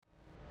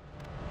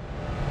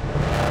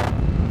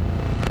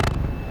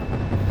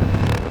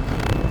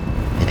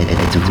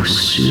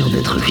sûr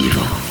d'être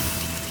vivant.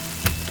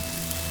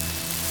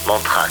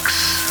 Mantrax,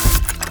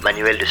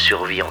 manuel de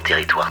survie en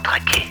territoire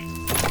traqué.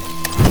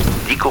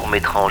 10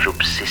 courts-métranges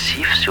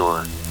obsessifs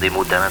sur des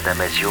mots d'Alain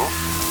Damasio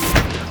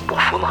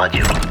pour Phaune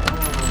Radio.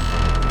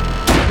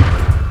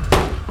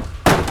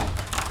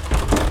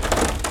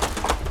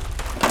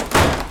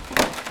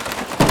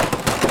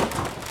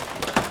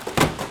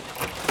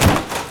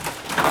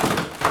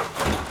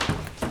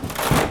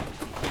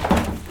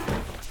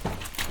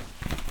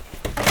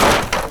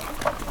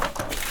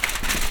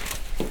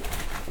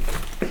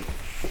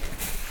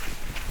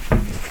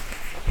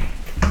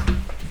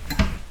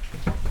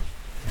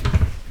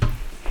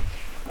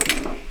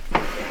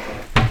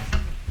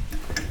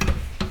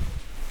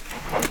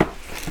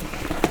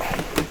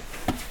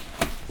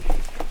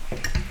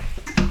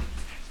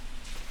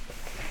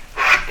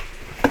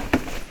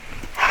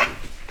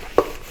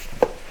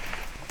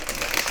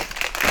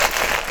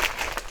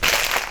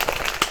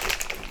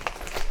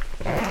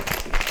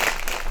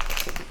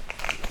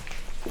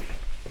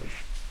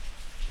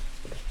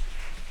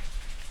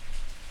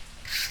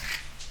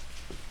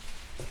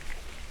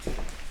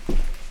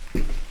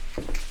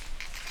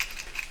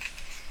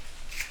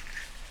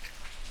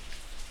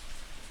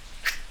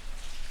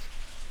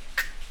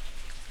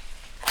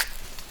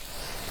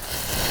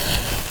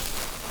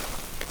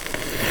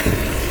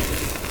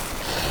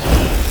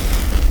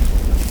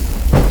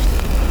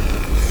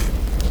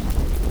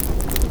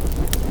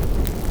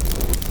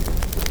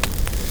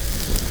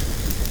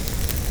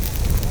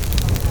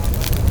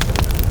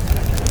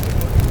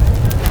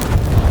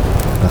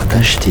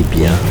 Partage tes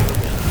biens.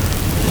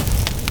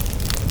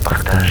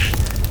 Partage.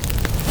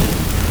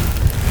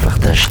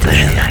 Partage tes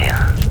Rien.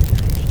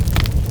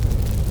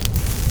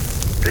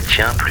 Le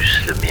tien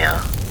plus le mien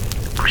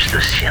plus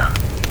le sien.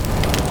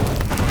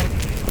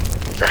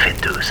 Ça fait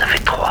 2, ça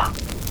fait 3.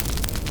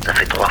 Ça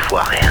fait 3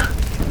 fois rien.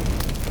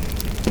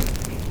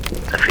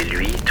 Ça fait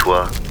lui,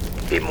 toi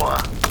et moi.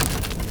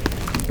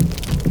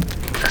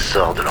 Ça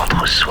sort de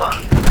l'entre-soi.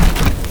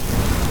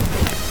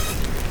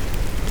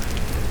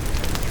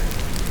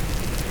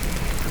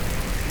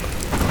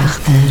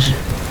 Partage.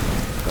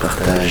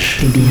 Partage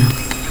Tes biens.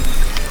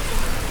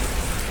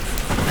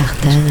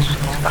 Partage.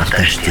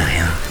 Partage tes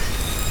riens.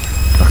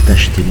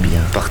 Partage tes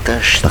biens.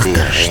 Partage Partage tes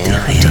tes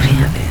riens.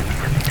 Rien.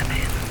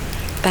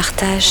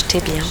 Partage tes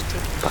biens.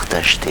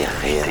 Partage tes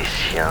riens.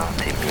 Tes siens,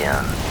 tes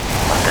miens.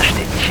 Partage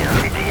tes tiens,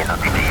 tes tiens,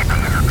 tes tiens.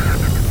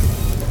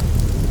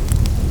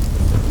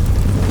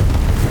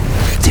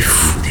 T'es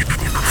fou.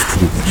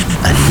 Fou.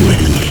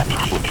 Allié.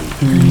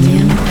 Un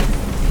lien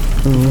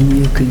vaut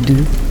mieux que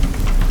deux.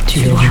 Tu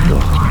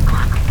l'auras.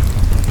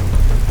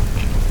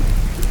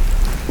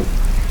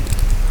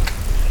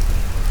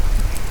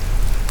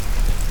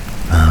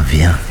 Un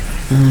viens.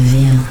 Un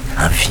viens.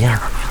 Un viens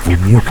vaut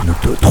mieux que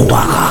nos 3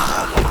 rats.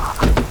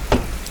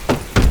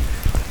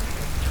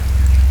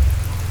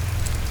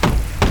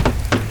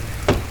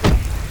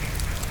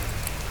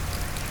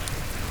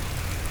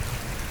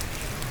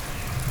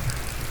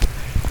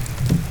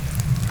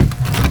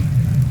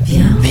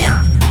 Viens.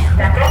 Viens.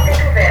 La porte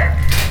est ouverte.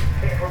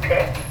 S'il vous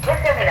plaît,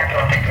 refermez la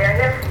porte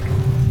derrière vous.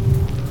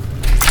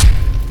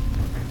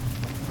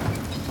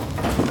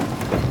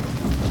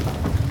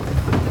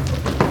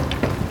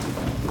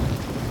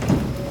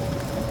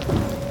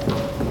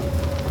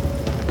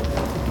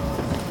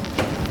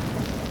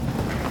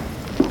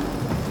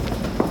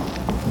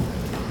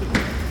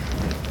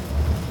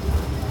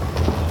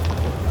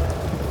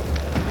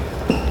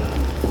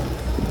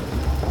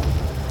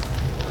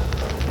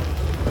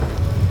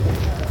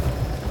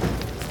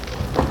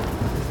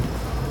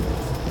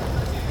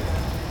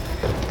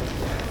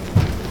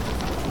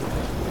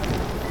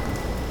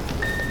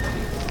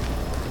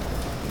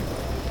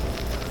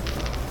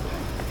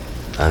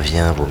 Un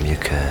viens vaut mieux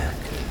que...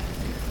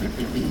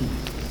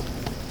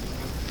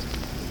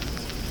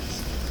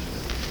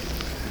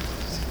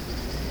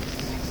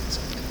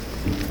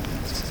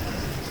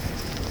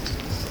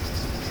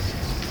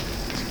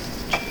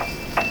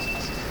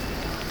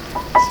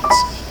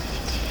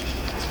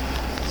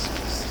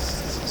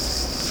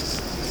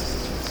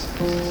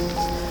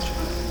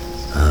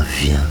 Un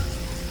viens